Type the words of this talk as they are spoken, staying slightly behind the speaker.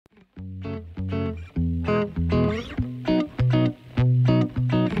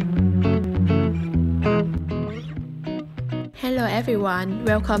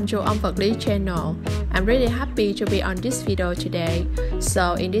welcome to Ông Vật Lý channel. I'm really happy to be on this video today.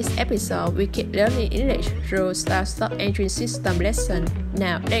 So in this episode, we keep learning English through start-stop entry system lesson.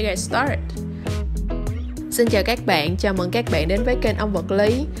 Now, let's get started. Xin chào các bạn, chào mừng các bạn đến với kênh Ông Vật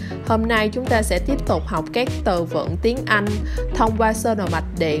Lý. Hôm nay chúng ta sẽ tiếp tục học các từ vựng tiếng Anh thông qua sơ đồ mạch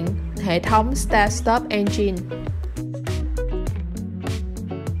điện, hệ thống start-stop engine.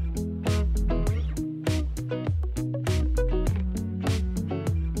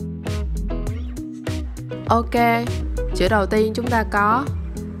 Ok, chữ đầu tiên chúng ta có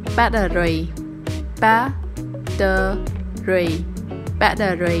battery,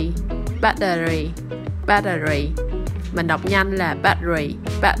 battery. Mình đọc nhanh là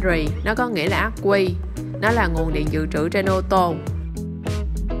battery, nó có nghĩa là ắc quy, nó là nguồn điện dự trữ trên ô tô.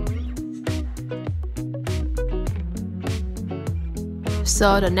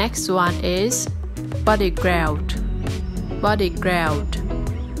 So the next one is body ground.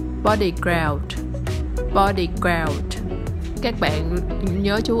 Các bạn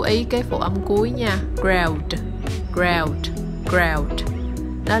nhớ chú ý cái phụ âm cuối nha. Ground.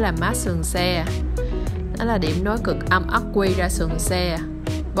 Đó là mát sườn xe. Đó là điểm nối cực âm ắc quy ra sườn xe.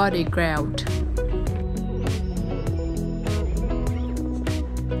 Body ground.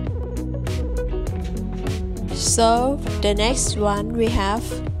 So the next one we have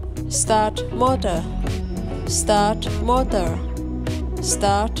start motor.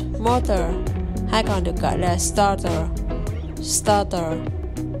 Hay còn được gọi là starter.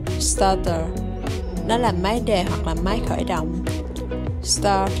 Nó là máy đề hoặc là máy khởi động.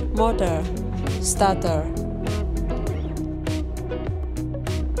 Start motor, starter.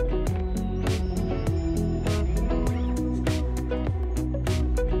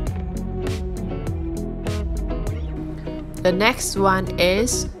 The next one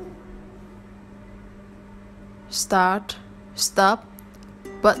is start, stop,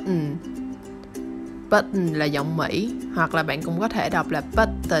 button. Button là giọng Mỹ, hoặc là bạn cũng có thể đọc là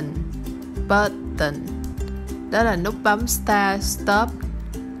button. Đó là nút bấm start, stop.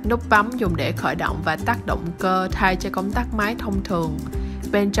 Nút bấm dùng để khởi động và tắt động cơ thay cho công tắc máy thông thường.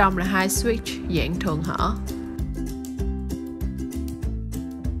 Bên trong là hai switch dạng thường hở.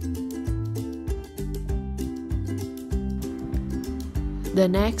 The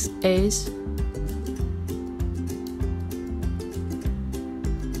next is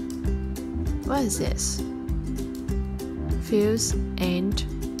what is this? Fuse and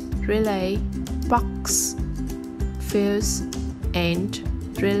relay box. Fuse and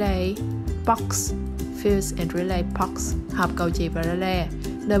relay box. Hộp cầu chì và relay,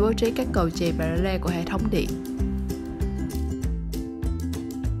 nơi bố trí các cầu chì và relay của hệ thống điện.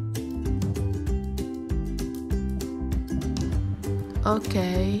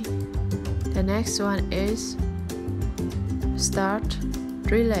 Okay, the next one is start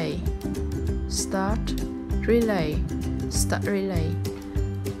relay.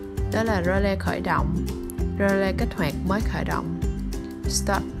 Đó là relay khởi động. Relay kích hoạt mới khởi động.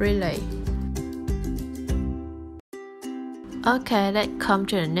 Start relay. Okay, let's come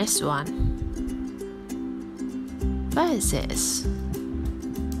to the next one. What is this?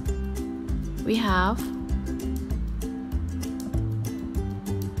 We have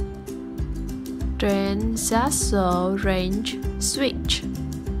transversal range switch.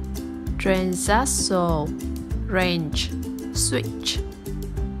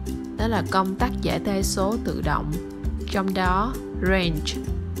 Đó là công tắc giải tê số tự động. Trong đó range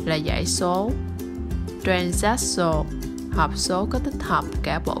là dãy số, transversal hộp số có tích hợp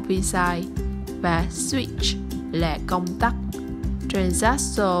cả bộ vi sai, và switch là công tắc.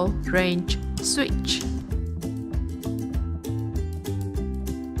 Transversal range switch.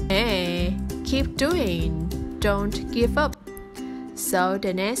 Hey, keep doing, don't give up. So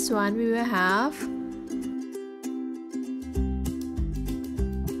the next one we will have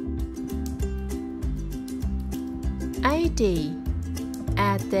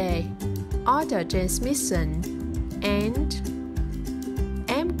AD, auto transmission, and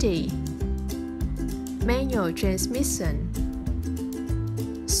MD, manual transmission.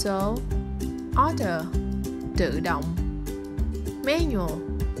 So auto tự động, manual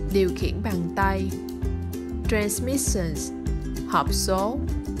điều khiển bằng tay, transmissions hộp số,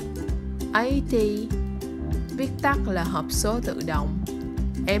 AD viết tắt là hộp số tự động,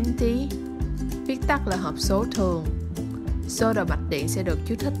 MD viết tắt là hộp số thường. Sơ đồ mạch điện sẽ được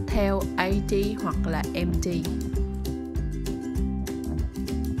chú thích theo AD hoặc là MD.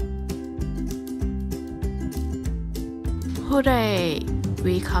 Hooray!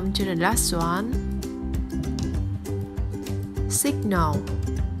 We come to the last one.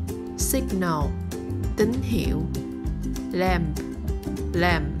 Signal, tín hiệu. Lamp,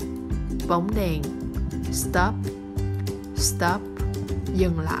 làm, bóng đèn. Stop, stop,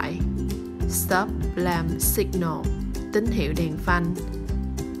 dừng lại. Stop làm signal, tín hiệu đèn phanh.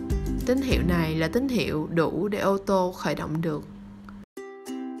 Tín hiệu này là tín hiệu đủ để ô tô khởi động được.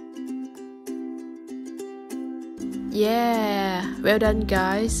 Yeah, well done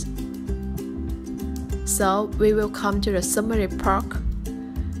guys. So we will come to the summary part.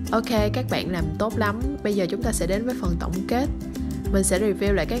 Ok, các bạn làm tốt lắm. Bây giờ chúng ta sẽ đến với phần tổng kết. Mình sẽ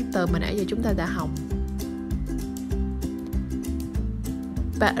review lại các từ mà nãy giờ chúng ta đã học.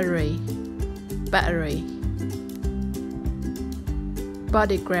 Battery, battery.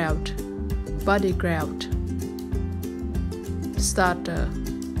 Body ground, body ground. Starter,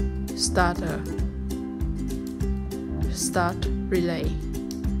 starter. Start relay,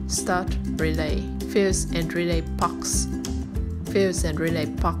 start relay. Fuse and relay box, fuse and relay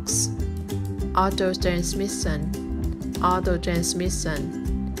box. Auto transmission, auto transmission.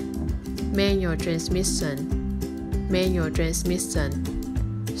 Manual transmission, manual transmission.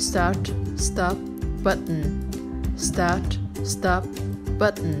 Start, stop, button. Start, stop,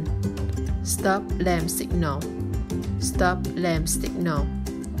 button. Stop lamp signal, stop lamp signal.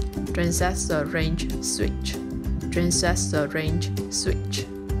 Transistor range switch, transistor range switch.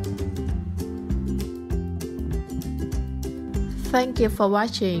 Thank you for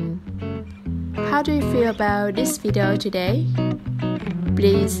watching. How do you feel about this video today?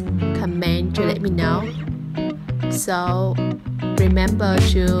 Please comment to let me know. So remember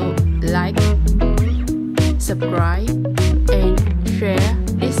to like, subscribe and share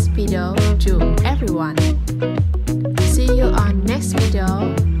this video to everyone. See you on next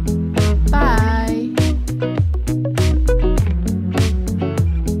video.